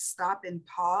when to stop and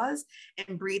pause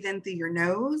and breathe in through your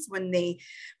nose when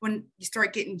you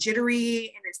start getting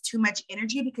jittery and it's too much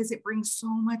energy, because it brings so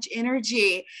much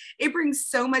energy. It brings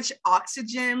so much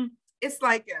oxygen. It's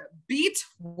like a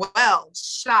B12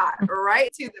 shot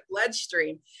right to the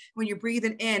bloodstream when you're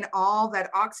breathing in all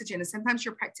that oxygen. And sometimes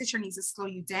your practitioner needs to slow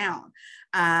you down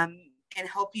and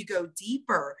help you go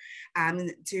deeper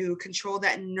to control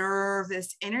that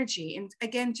nervous energy. And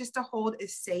again, just to hold a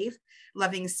safe,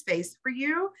 loving space for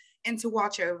you and to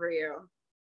watch over you.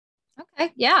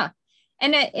 Okay. Yeah.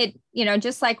 And it,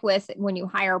 just like with when you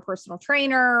hire a personal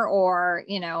trainer or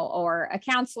a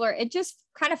counselor, it just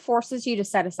kind of forces you to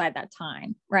set aside that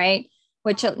time, right?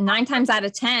 Which 9 times out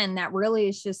of 10, that really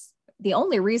is just the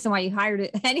only reason why you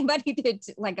hired anybody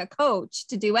like a coach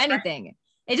to do anything. Right.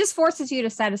 It just forces you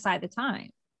to set aside the time.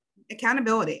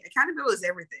 Accountability is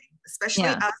everything, especially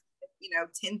us,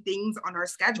 10 things on our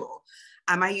schedule.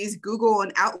 I use Google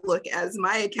and Outlook as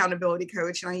my accountability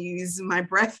coach, and I use my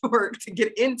breath work to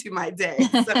get into my day. So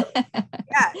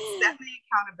yeah, it's definitely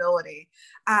accountability.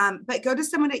 But go to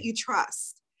someone that you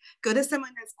trust. Go to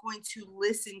someone that's going to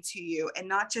listen to you and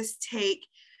not just take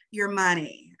your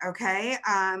money. Okay.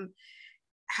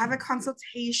 Have a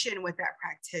consultation with that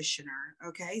practitioner.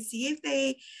 Okay. See if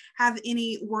they have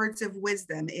any words of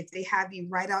wisdom, if they have you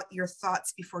write out your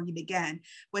thoughts before you begin.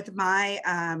 With my,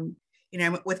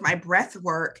 with my breath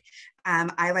work,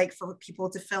 I like for people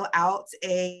to fill out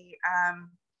a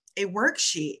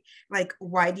worksheet. Like,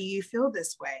 why do you feel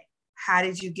this way? How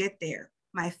did you get there?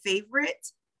 My favorite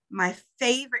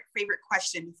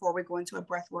question before we go into a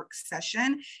breathwork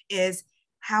session is,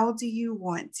 how do you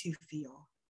want to feel?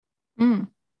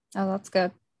 Oh, that's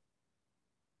good.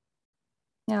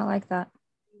 Yeah, I like that. How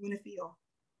do you want to feel?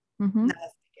 Mm-hmm.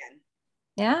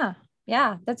 Yeah.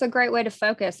 Yeah. That's a great way to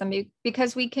focus. I mean,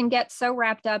 because we can get so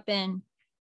wrapped up in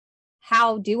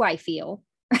how do I feel,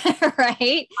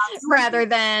 right? Rather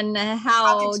than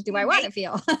how do I want to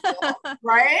feel?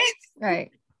 Right?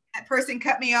 Right. That person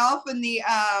cut me off in the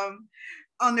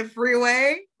on the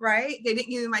freeway, right? They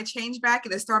didn't give me my change back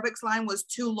and the Starbucks line was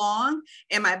too long.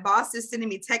 And my boss is sending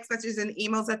me text messages and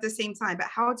emails at the same time. But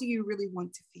how do you really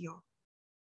want to feel?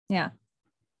 Yeah.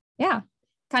 Yeah.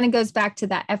 Kind of goes back to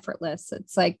that effortless.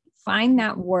 It's like, find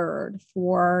that word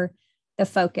for the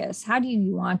focus. How do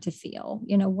you want to feel?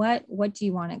 What do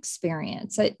you want to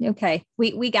experience? Okay.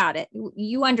 We got it.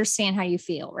 You understand how you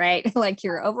feel, right? Like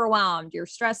you're overwhelmed, you're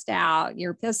stressed out,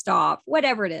 you're pissed off,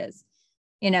 whatever it is.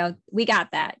 We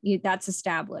got that. That's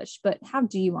established, but how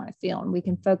do you want to feel? And we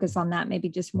can focus on that. Maybe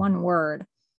just one word,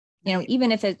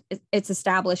 even if it's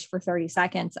established for 30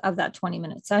 seconds of that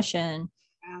 20-minute session,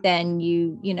 then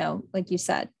like you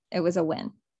said, it was a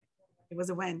win. It was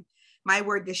a win. My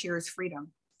word this year is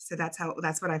freedom. So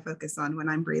that's what I focus on when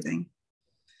I'm breathing.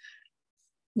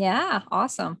 Yeah.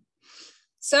 Awesome.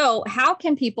 So how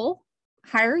can people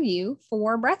hire you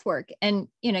for breath work? And,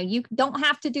 you don't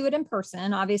have to do it in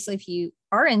person. Obviously, if you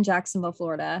are in Jacksonville,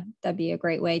 Florida, that'd be a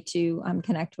great way to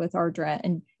connect with Ardra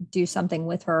and do something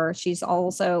with her. She's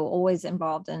also always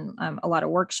involved in a lot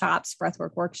of workshops,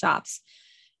 breathwork workshops.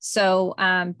 So,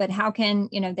 but how can,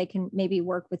 they can maybe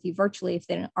work with you virtually if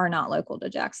they are not local to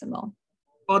Jacksonville?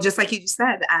 Well, just like you just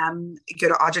said, go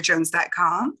to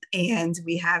audrajones.com and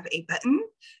we have a button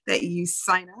that you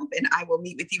sign up and I will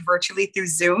meet with you virtually through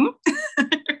Zoom.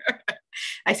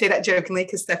 I say that jokingly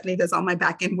because Stephanie does all my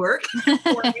back end work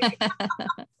for me.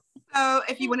 So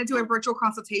if you want to do a virtual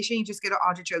consultation, you just go to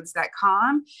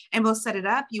audrajones.com and we'll set it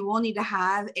up. You will need to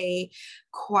have a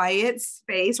quiet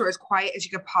space, or as quiet as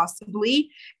you could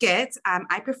possibly get.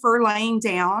 I prefer lying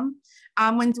down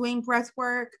when doing breath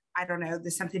work. I don't know,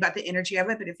 there's something about the energy of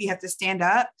it, but if you have to stand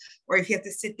up or if you have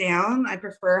to sit down, I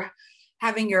prefer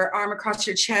having your arm across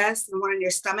your chest and one on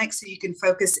your stomach so you can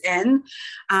focus in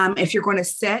if you're going to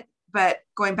sit. But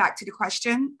going back to the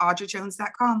question,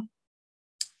 audrajones.com.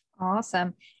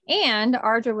 Awesome. And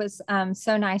Audra was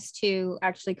so nice to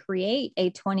actually create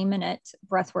a 20-minute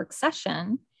breathwork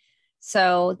session.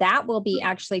 So that will be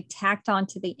actually tacked on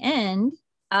to the end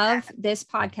of this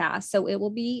podcast. So it will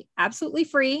be absolutely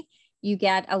free. You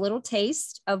get a little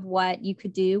taste of what you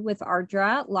could do with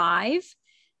Audra live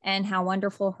and how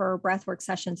wonderful her breathwork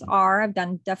sessions are. I've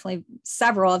done definitely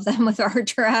several of them with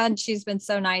Audra, and she's been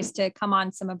so nice to come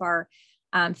on some of our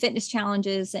fitness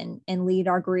challenges and lead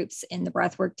our groups in the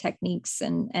breathwork techniques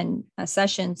and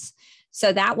sessions.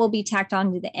 So that will be tacked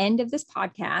on to the end of this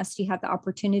podcast. You have the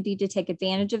opportunity to take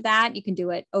advantage of that. You can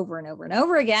do it over and over and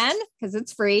over again because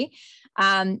it's free.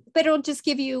 But it'll just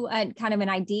give you a kind of an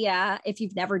idea if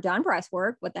you've never done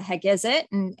breathwork, what the heck is it,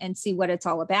 and see what it's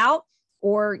all about.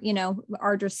 Or,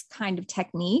 Audra's kind of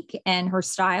technique and her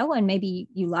style, and maybe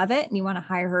you love it and you want to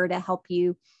hire her to help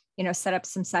you, set up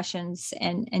some sessions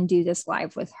and do this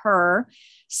live with her.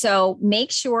 So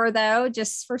make sure though,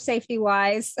 just for safety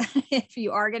wise, if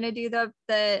you are going to do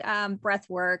the breath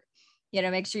work,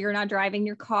 make sure you're not driving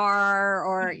your car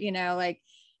or,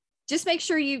 just make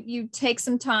sure you take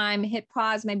some time, hit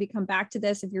pause, maybe come back to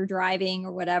this if you're driving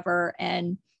or whatever,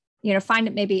 and, find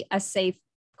it maybe a safe,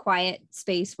 quiet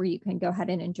space where you can go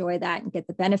ahead and enjoy that and get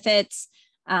the benefits.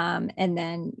 And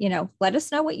then, let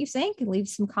us know what you think and leave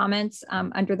some comments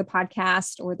under the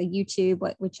podcast or the YouTube,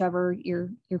 whichever you're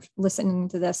listening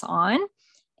to this on,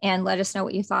 and let us know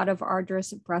what you thought of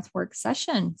Audra's breathwork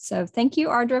session. So thank you,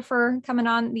 Audra, for coming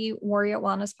on the Warrior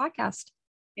Wellness podcast.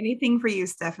 Anything for you,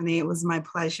 Stephanie. It was my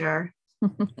pleasure. I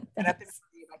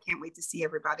can't wait to see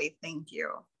everybody. Thank you.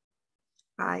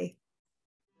 Bye.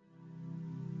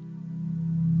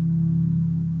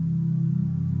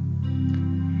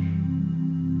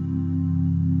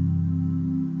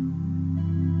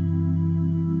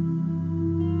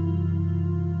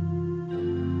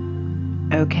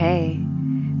 Okay,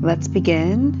 let's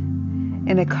begin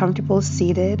in a comfortable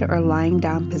seated or lying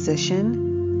down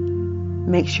position.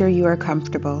 Make sure you are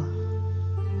comfortable.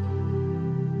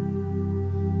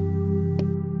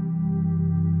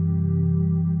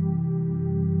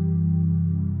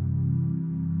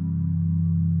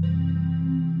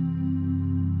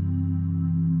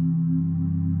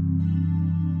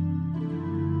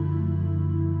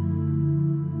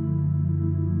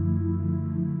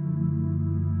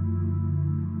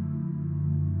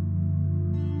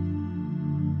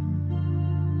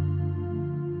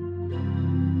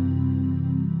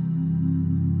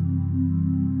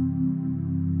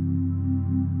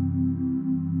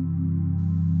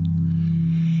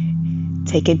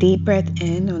 Take a deep breath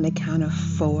in on the count of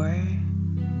 4,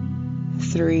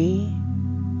 3,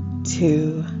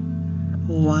 2,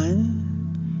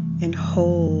 1, and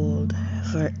hold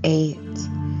for 8,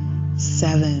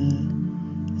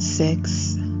 7,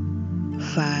 6,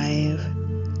 5,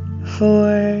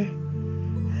 4,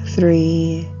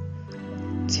 3,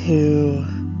 2,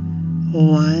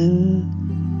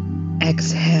 1.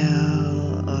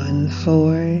 Exhale on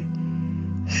 4,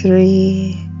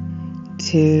 3,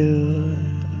 2,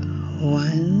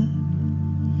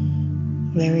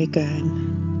 1. Very good.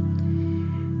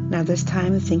 Now this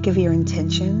time, think of your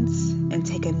intentions and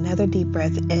take another deep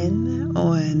breath in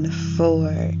on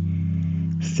 4,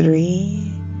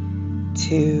 3,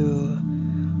 2,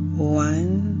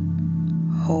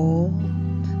 1. Hold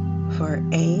for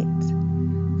 8,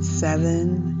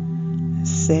 7,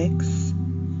 6,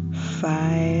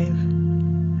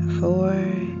 5, 4,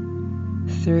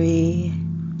 3,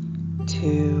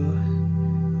 2,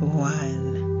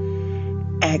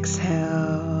 1.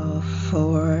 Exhale,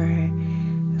 4,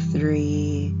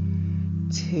 3,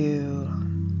 2,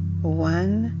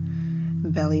 1.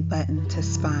 Belly button to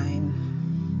spine.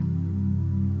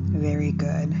 Very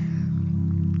good.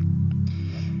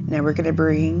 Now we're going to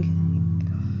bring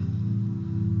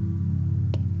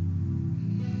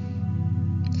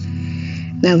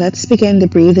Now let's begin the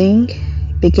breathing.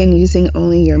 Begin using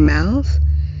only your mouth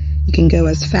You can go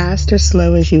as fast or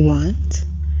slow as you want.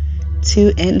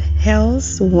 2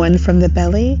 inhales, 1 from the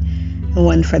belly,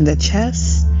 1 from the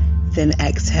chest, then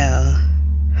exhale.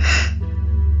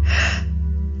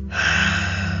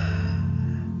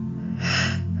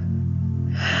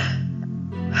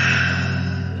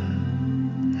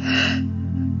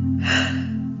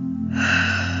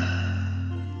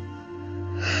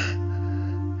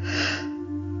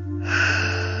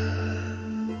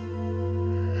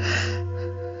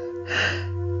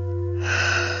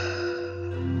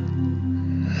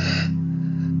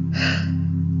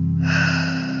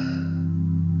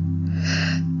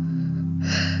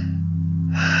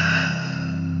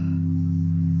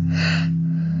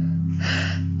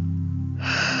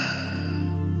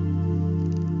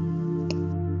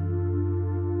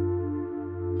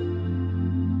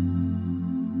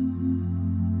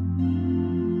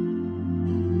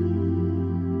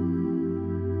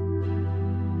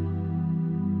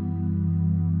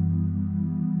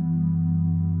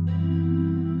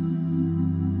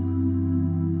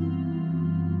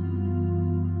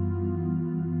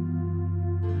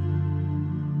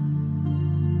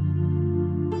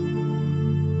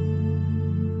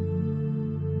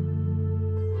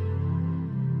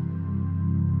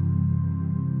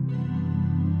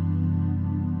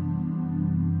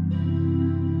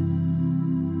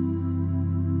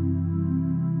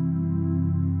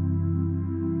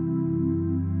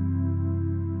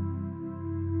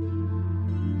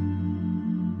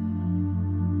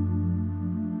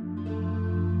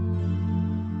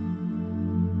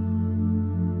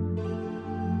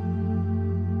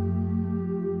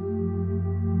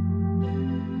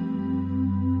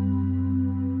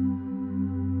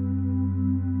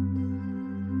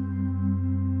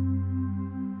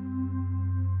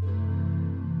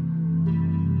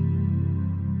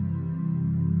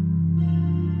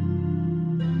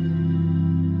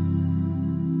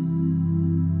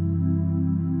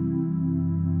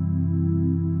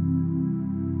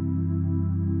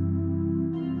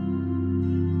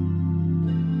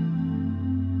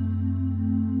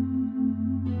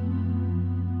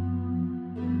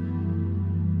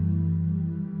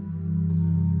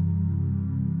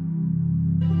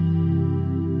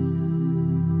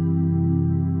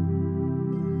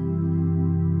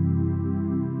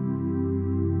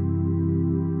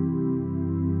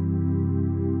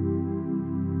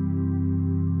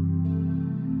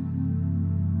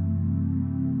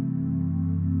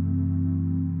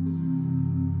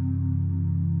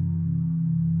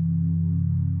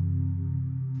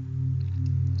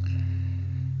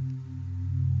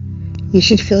 You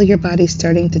should feel your body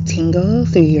starting to tingle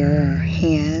through your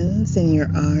hands and your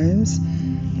arms.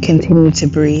 Continue to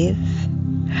breathe.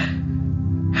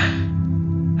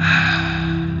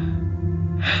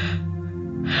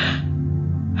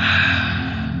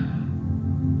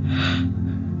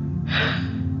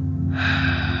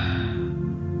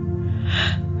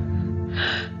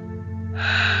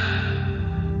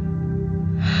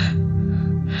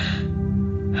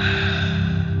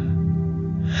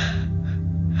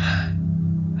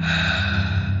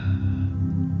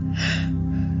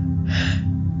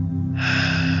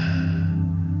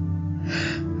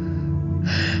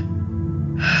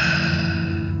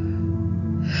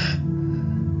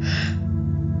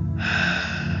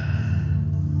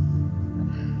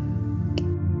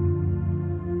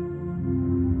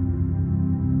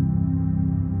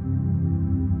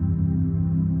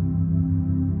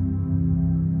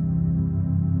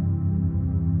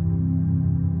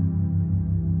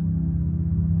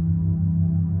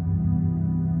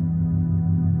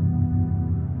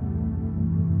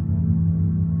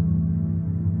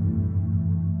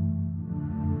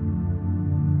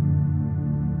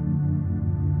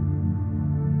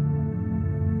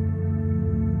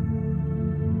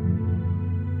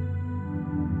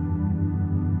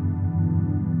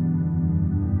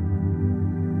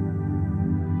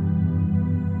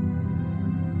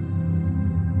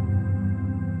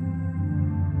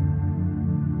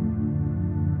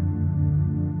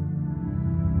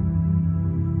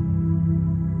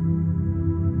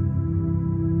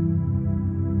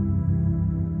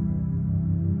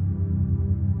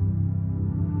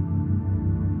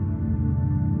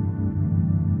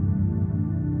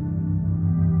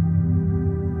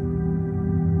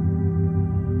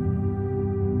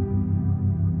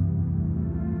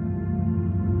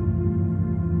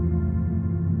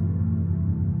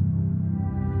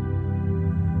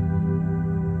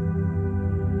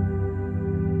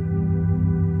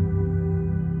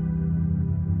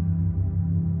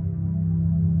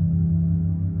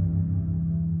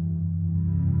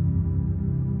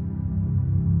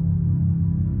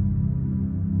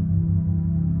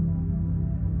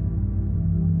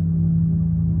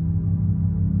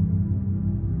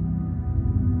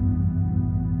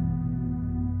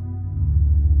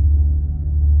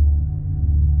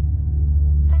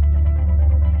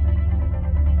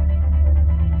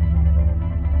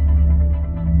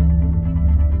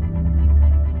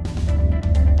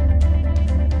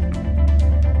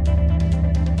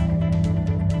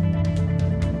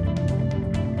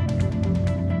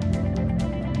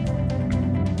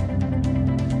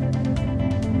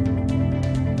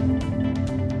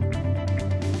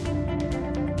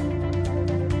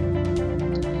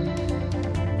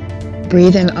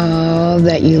 Breathe in all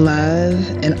that you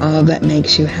love and all that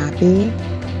makes you happy.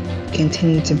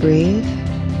 Continue to breathe.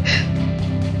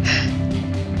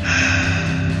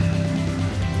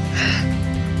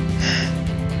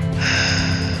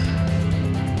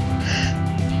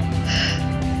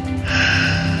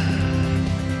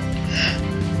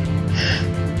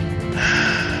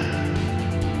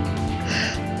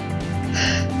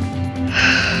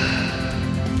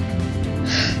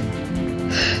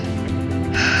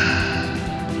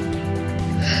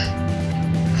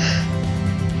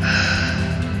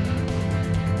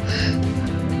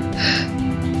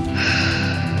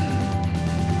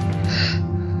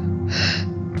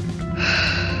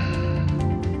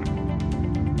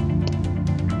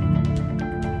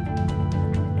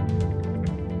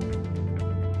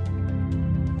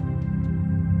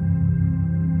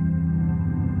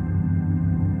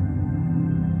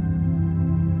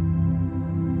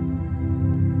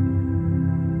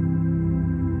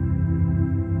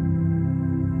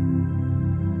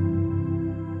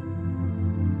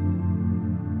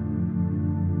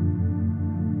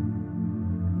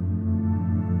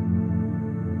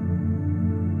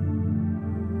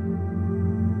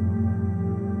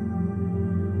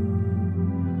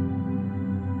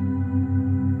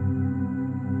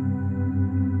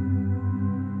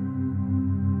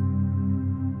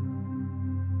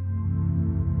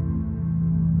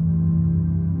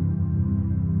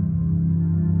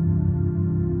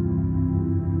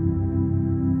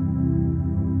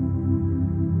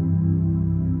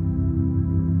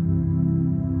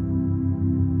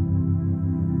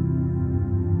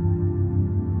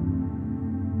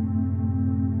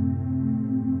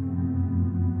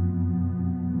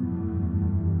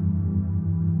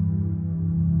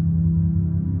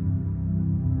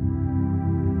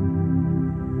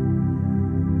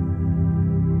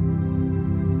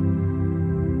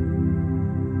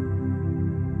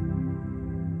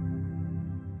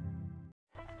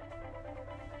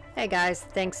 Hey guys,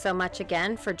 thanks so much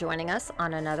again for joining us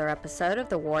on another episode of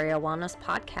the Warrior Wellness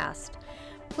Podcast.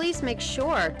 Please make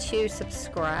sure to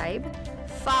subscribe,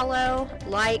 follow,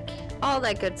 like, all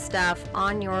that good stuff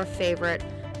on your favorite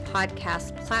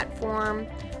podcast platform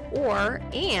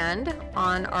and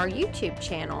on our YouTube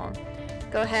channel.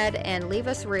 Go ahead and leave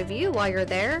us a review while you're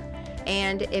there,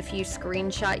 and if you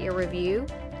screenshot your review,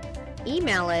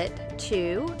 email it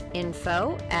to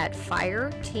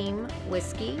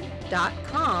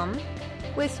info@fireteamwhiskey.com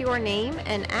with your name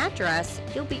and address.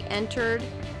 You'll be entered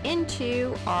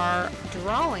into our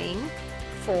drawing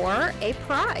for a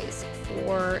prize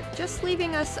for just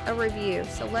leaving us a review.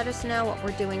 So let us know what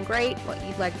we're doing great, what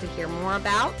you'd like to hear more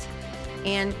about,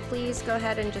 and please go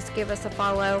ahead and just give us a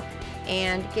follow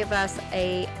and give us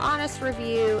a honest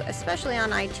review, especially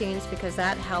on iTunes, because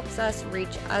that helps us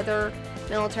reach other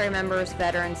military members,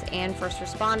 veterans, and first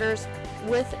responders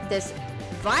with this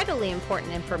vitally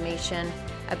important information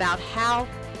about how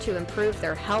to improve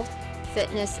their health,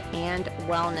 fitness, and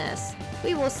wellness.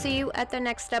 We will see you at the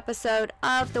next episode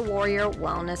of the Warrior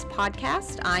Wellness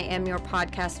Podcast. I am your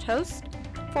podcast host,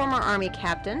 former Army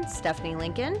Captain Stephanie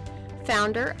Lincoln,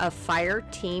 founder of Fire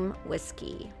Team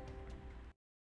Whiskey.